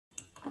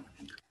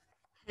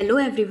Hello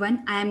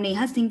everyone, I am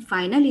Neha Singh,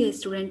 final year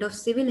student of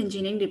Civil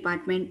Engineering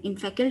Department in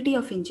Faculty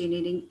of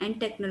Engineering and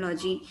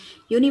Technology,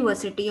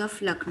 University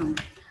of Lucknow.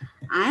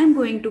 I am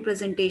going to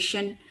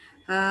presentation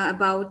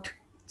about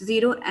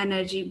zero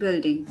energy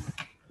building.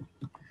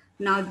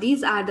 Now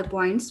these are the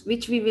points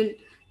which we will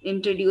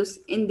introduce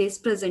in this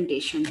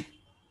presentation.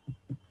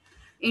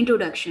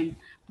 Introduction.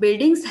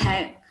 Buildings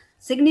have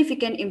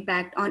significant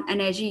impact on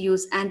energy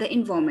use and the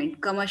environment.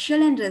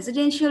 Commercial and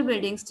residential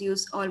buildings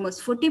use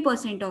almost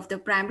 40% of the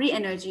primary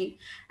energy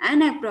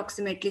and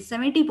approximately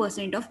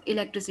 70% of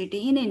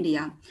electricity in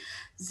India.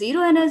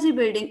 Zero energy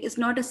building is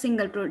not a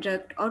single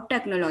project or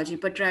technology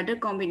but rather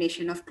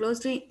combination of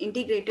closely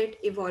integrated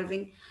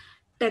evolving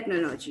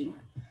technology.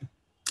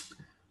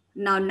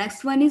 Now,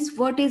 next one is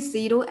what is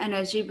zero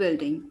energy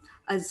building?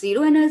 A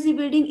zero energy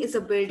building is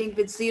a building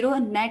with zero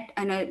net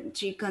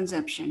energy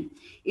consumption.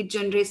 It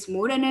generates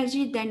more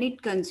energy than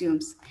it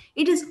consumes.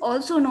 It is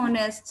also known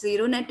as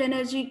zero net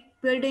energy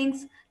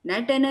buildings,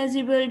 net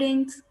energy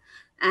buildings,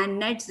 and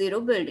net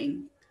zero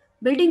building.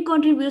 Building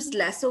contributes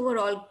less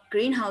overall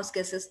greenhouse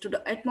gases to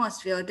the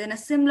atmosphere than a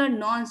similar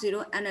non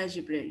zero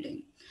energy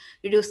building.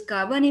 Reduce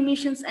carbon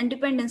emissions and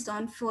dependence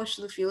on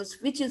fossil fuels,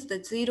 which is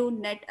the zero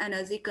net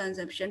energy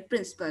consumption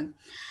principle.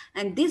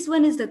 And this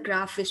one is the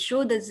graph which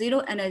show the zero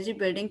energy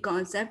building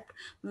concept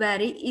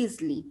very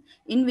easily,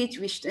 in which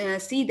we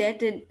see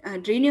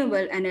that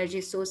renewable energy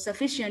source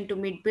sufficient to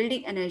meet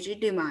building energy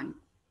demand.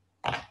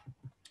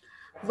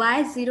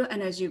 Why zero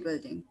energy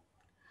building?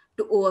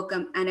 To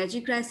overcome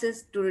energy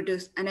crisis, to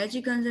reduce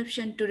energy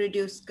consumption, to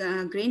reduce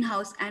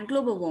greenhouse and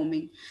global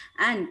warming,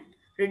 and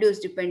reduce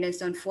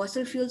dependence on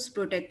fossil fuels,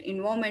 protect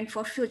environment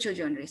for future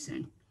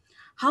generation.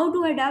 How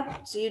to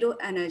adapt zero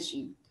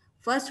energy?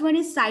 First one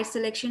is site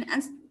selection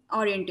and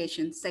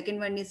orientation. Second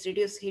one is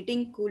reduce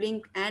heating,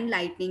 cooling, and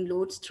lighting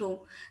loads through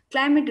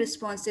climate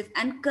responsive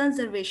and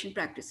conservation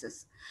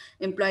practices.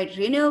 Employ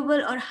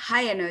renewable or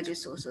high energy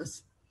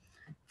sources.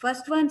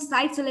 First one,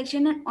 site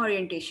selection and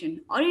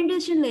orientation.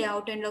 Orientation,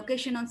 layout, and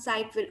location on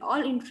site will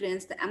all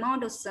influence the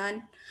amount of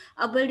sun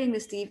a building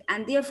receives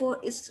and therefore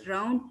its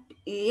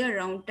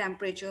year-round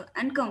temperature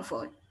and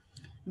comfort.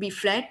 Be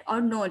flat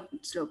or north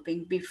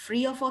sloping. Be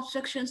free of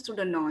obstructions to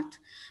the north.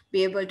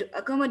 Be able to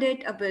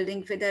accommodate a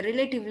building with a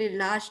relatively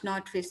large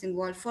north-facing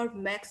wall for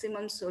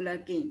maximum solar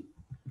gain.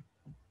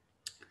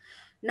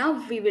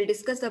 Now we will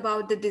discuss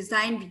about the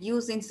design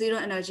used in zero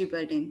energy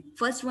building.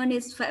 First one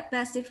is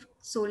passive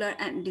solar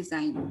and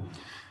design.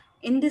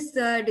 In this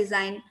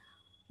design,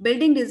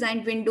 building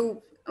design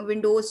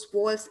windows,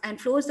 walls, and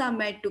floors are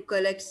made to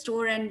collect,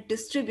 store, and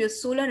distribute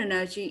solar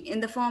energy in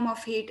the form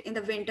of heat in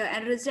the winter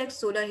and reject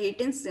solar heat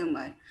in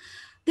summer.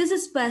 This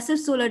is passive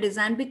solar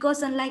design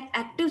because unlike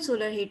active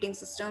solar heating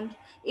systems,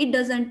 it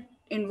doesn't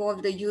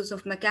involve the use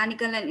of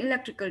mechanical and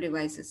electrical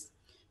devices.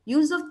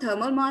 Use of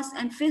thermal mass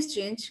and phase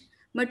change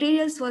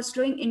materials for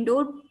slowing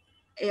indoor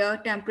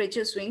air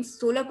temperature swings,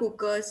 solar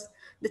cookers,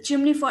 the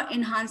chimney for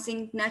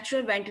enhancing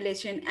natural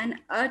ventilation, and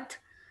earth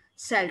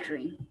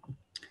sheltering.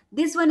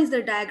 This one is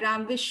the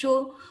diagram which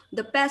show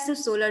the passive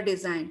solar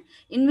design,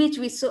 in which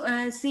we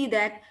see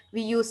that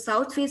we use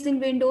south facing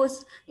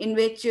windows in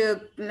which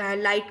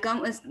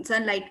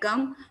sunlight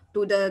come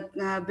to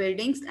the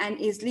buildings and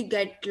easily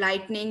get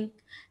lightning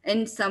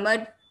in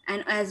summer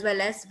and as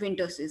well as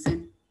winter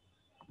season.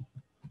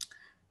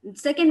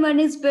 Second one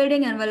is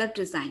building envelope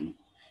design.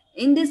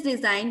 In this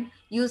design,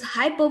 use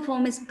high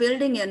performance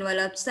building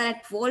envelopes,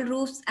 select wall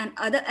roofs and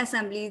other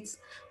assemblies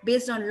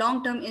based on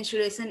long-term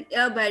insulation,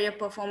 air barrier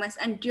performance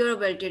and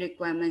durability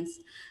requirements.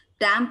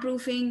 Damp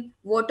proofing,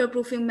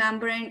 waterproofing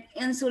membrane,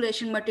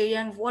 insulation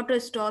material, water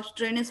stops,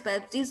 drainage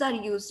pipes, these are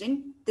used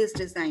in this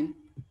design.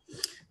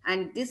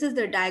 And this is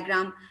the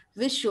diagram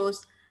which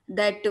shows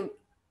that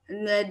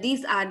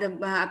these are the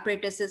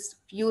apparatuses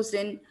used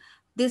in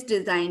this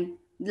design,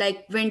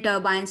 like wind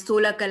turbines,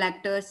 solar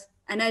collectors,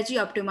 energy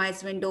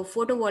optimized window,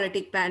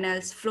 photovoltaic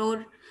panels,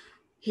 floor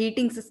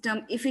heating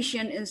system,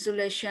 efficient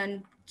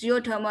insulation,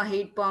 geothermal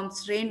heat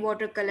pumps,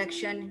 rainwater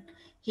collection,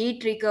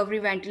 heat recovery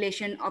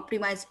ventilation,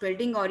 optimized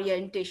building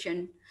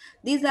orientation.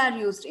 These are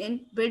used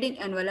in building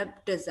envelope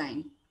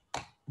design.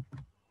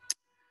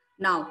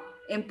 Now,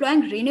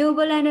 employing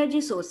renewable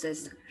energy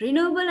sources.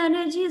 Renewable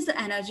energy is the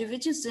energy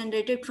which is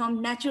generated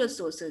from natural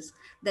sources,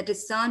 that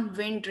is sun,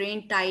 wind,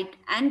 rain, tide,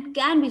 and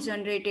can be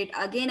generated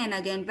again and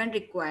again when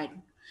required.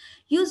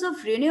 Use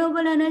of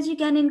renewable energy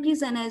can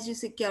increase energy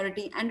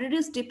security and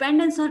reduce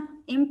dependence on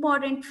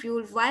important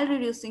fuel while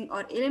reducing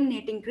or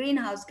eliminating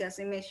greenhouse gas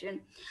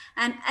emission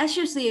and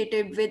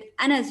associated with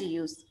energy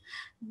use.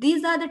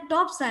 These are the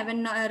top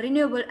 7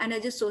 renewable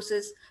energy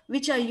sources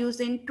which are used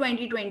in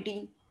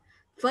 2020.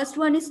 First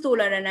one is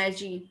solar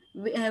energy,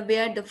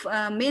 where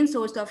the main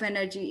source of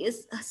energy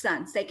is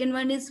sun. Second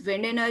one is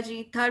wind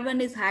energy. Third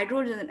one is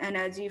hydrogen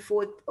energy.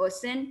 Fourth,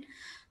 ocean.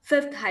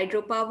 Fifth,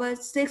 hydropower.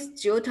 Sixth,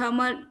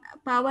 geothermal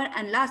power.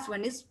 And last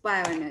one is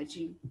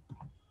bioenergy.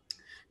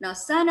 Now,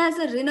 sun as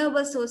a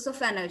renewable source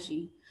of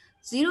energy.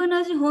 Zero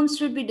energy homes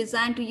should be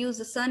designed to use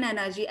the sun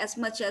energy as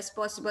much as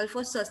possible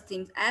for such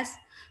things as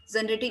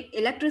generating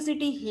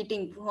electricity,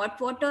 heating hot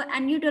water,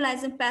 and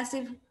utilizing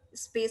passive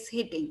space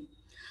heating.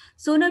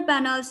 Solar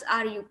panels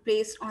are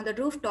placed on the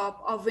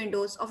rooftop or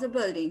windows of the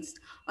buildings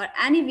or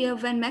anywhere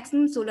when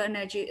maximum solar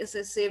energy is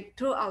received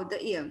throughout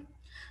the year.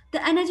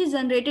 The energy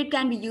generated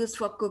can be used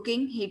for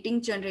cooking,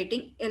 heating,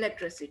 generating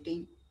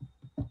electricity.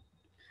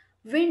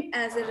 Wind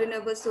as a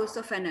renewable source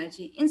of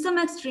energy. In some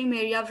extreme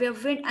area where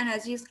wind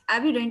energy is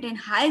abundant and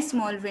high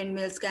small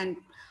windmills can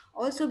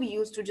also be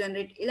used to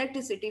generate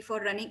electricity for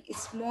running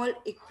small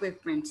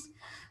equipments.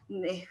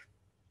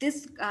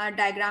 This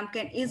diagram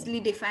can easily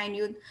define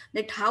you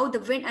that how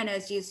the wind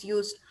energy is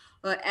used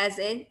as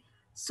a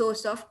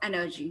source of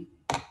energy.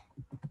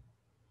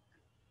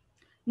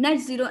 Net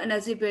zero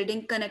energy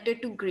building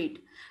connected to grid.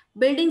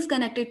 Buildings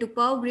connected to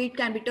power grid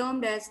can be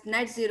termed as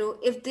net zero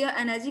if their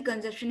energy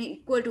consumption is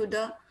equal to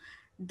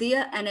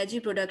their energy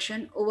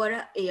production over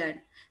a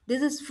year.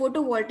 This is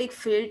photovoltaic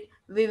field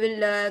we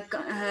will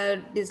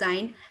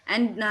design,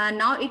 and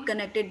now it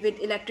connected with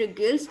electric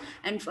grids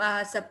and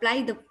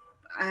supply the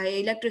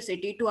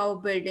electricity to our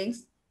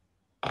buildings.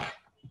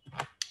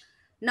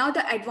 Now,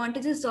 the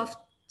advantages of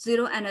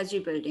zero energy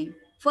building.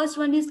 First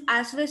one is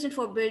isolation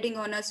for building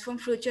owners from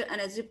future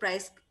energy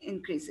price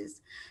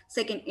increases.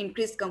 Second,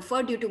 increased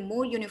comfort due to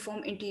more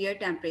uniform interior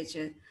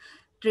temperature.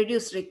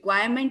 Reduced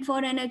requirement for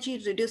energy,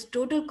 reduced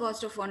total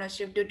cost of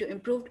ownership due to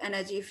improved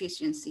energy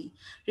efficiency.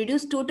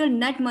 Reduced total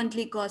net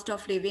monthly cost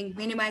of living,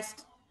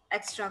 minimized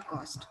extra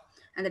cost.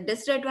 And the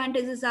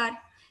disadvantages are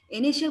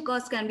initial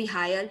cost can be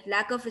higher,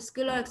 lack of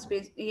skill or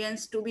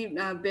experience to be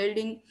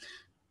building,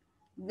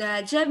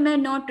 the job may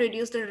not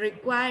reduce the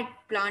required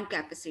plant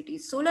capacity.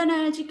 Solar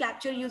energy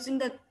capture using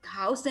the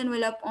house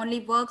envelope only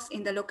works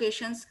in the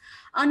locations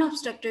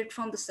unobstructed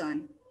from the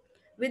sun.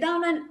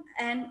 Without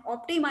an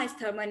optimized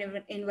thermal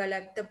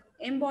envelope, the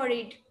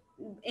embodied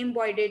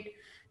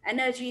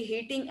energy,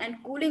 heating and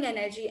cooling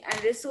energy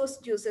and resource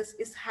uses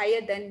is higher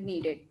than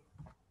needed.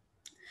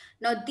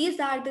 Now, these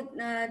are the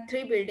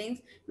three buildings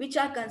which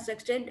are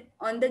constructed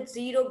on the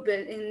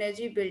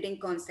energy building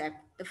concept.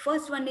 The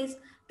first one is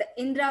the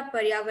Indra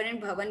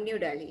Paryavaran Bhavan, New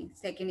Delhi.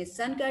 Second is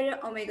Sun Carrier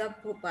Omega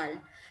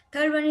Bhopal.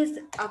 Third one is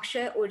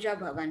Akshay Urja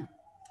Bhavan.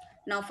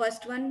 Now,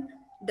 first one,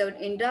 the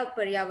Indra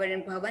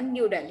Paryavaran Bhavan,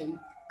 New Delhi.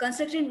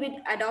 Constructed with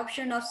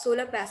adoption of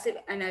solar passive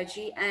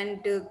energy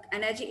and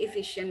energy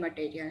efficient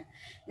material.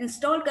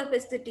 Installed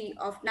capacity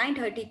of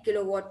 930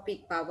 kilowatt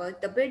peak power,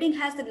 the building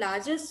has the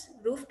largest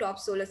rooftop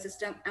solar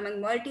system among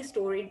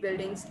multi-storied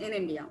buildings in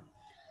India.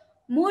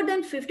 More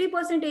than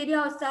 50% area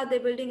outside the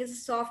building is a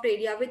soft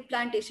area with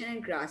plantation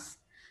and grass.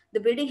 The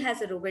building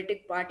has a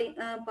robotic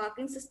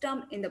parking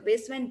system in the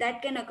basement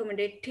that can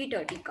accommodate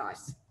 330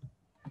 cars.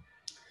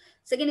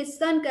 Second is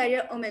Sun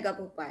Carrier Omega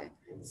Bhopal.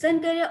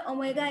 Sun Carrier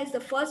Omega is the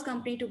first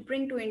company to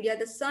bring to India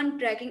the sun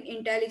tracking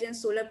intelligent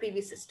solar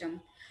PV system,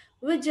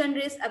 which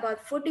generates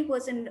about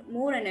 40%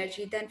 more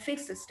energy than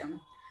fixed system.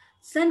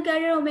 Sun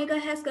Carrier Omega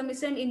has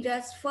commissioned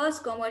India's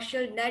first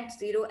commercial net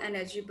zero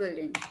energy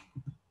building.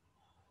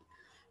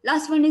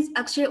 Last one is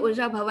Akshay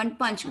Urja Bhavan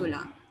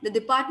Panchkula. The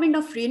Department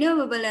of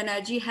Renewable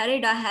Energy,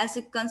 HEREDA, has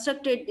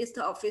constructed its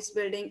office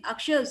building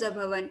Akshay Urja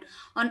Bhavan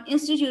on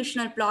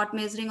institutional plot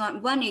measuring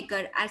on 1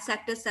 acre at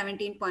Sector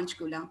 17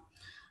 Panchkula.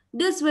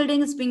 This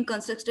building is being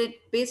constructed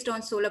based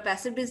on solar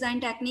passive design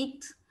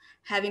techniques,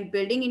 having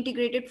building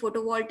integrated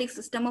photovoltaic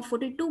system of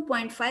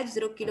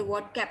 42.50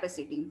 kilowatt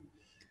capacity.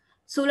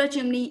 Solar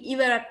chimney,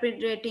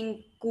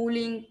 evaporating,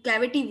 cooling,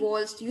 cavity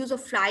walls, use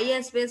of fly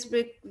ash, waste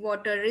brick,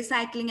 water,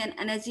 recycling, and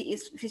energy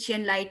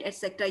efficient light,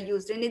 etc.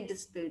 used in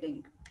this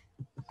building.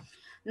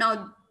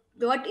 Now,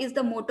 what is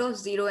the motto of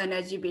zero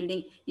energy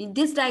building? In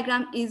this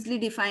diagram easily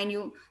define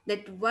you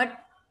that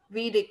what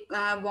we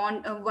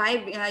want,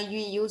 why we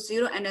use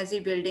zero energy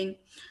building,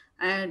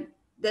 and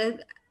the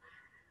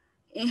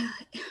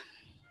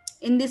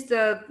in this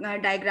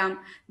diagram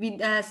we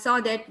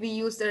saw that we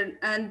use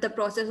the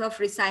process of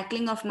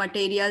recycling of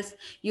materials,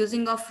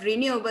 using of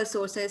renewable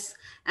sources,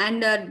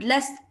 and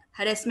less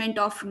harassment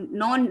of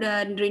non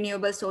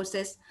renewable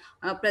sources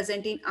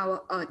present in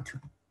our earth.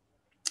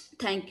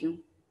 Thank you.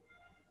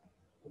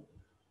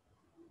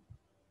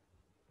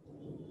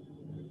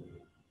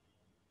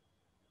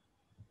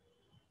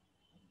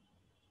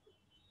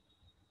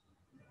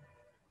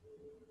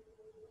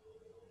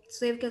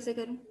 Save कैसे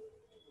करूं?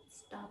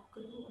 Stop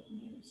करो,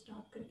 अपने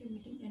stop करके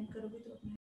meeting and करोगे तो अपने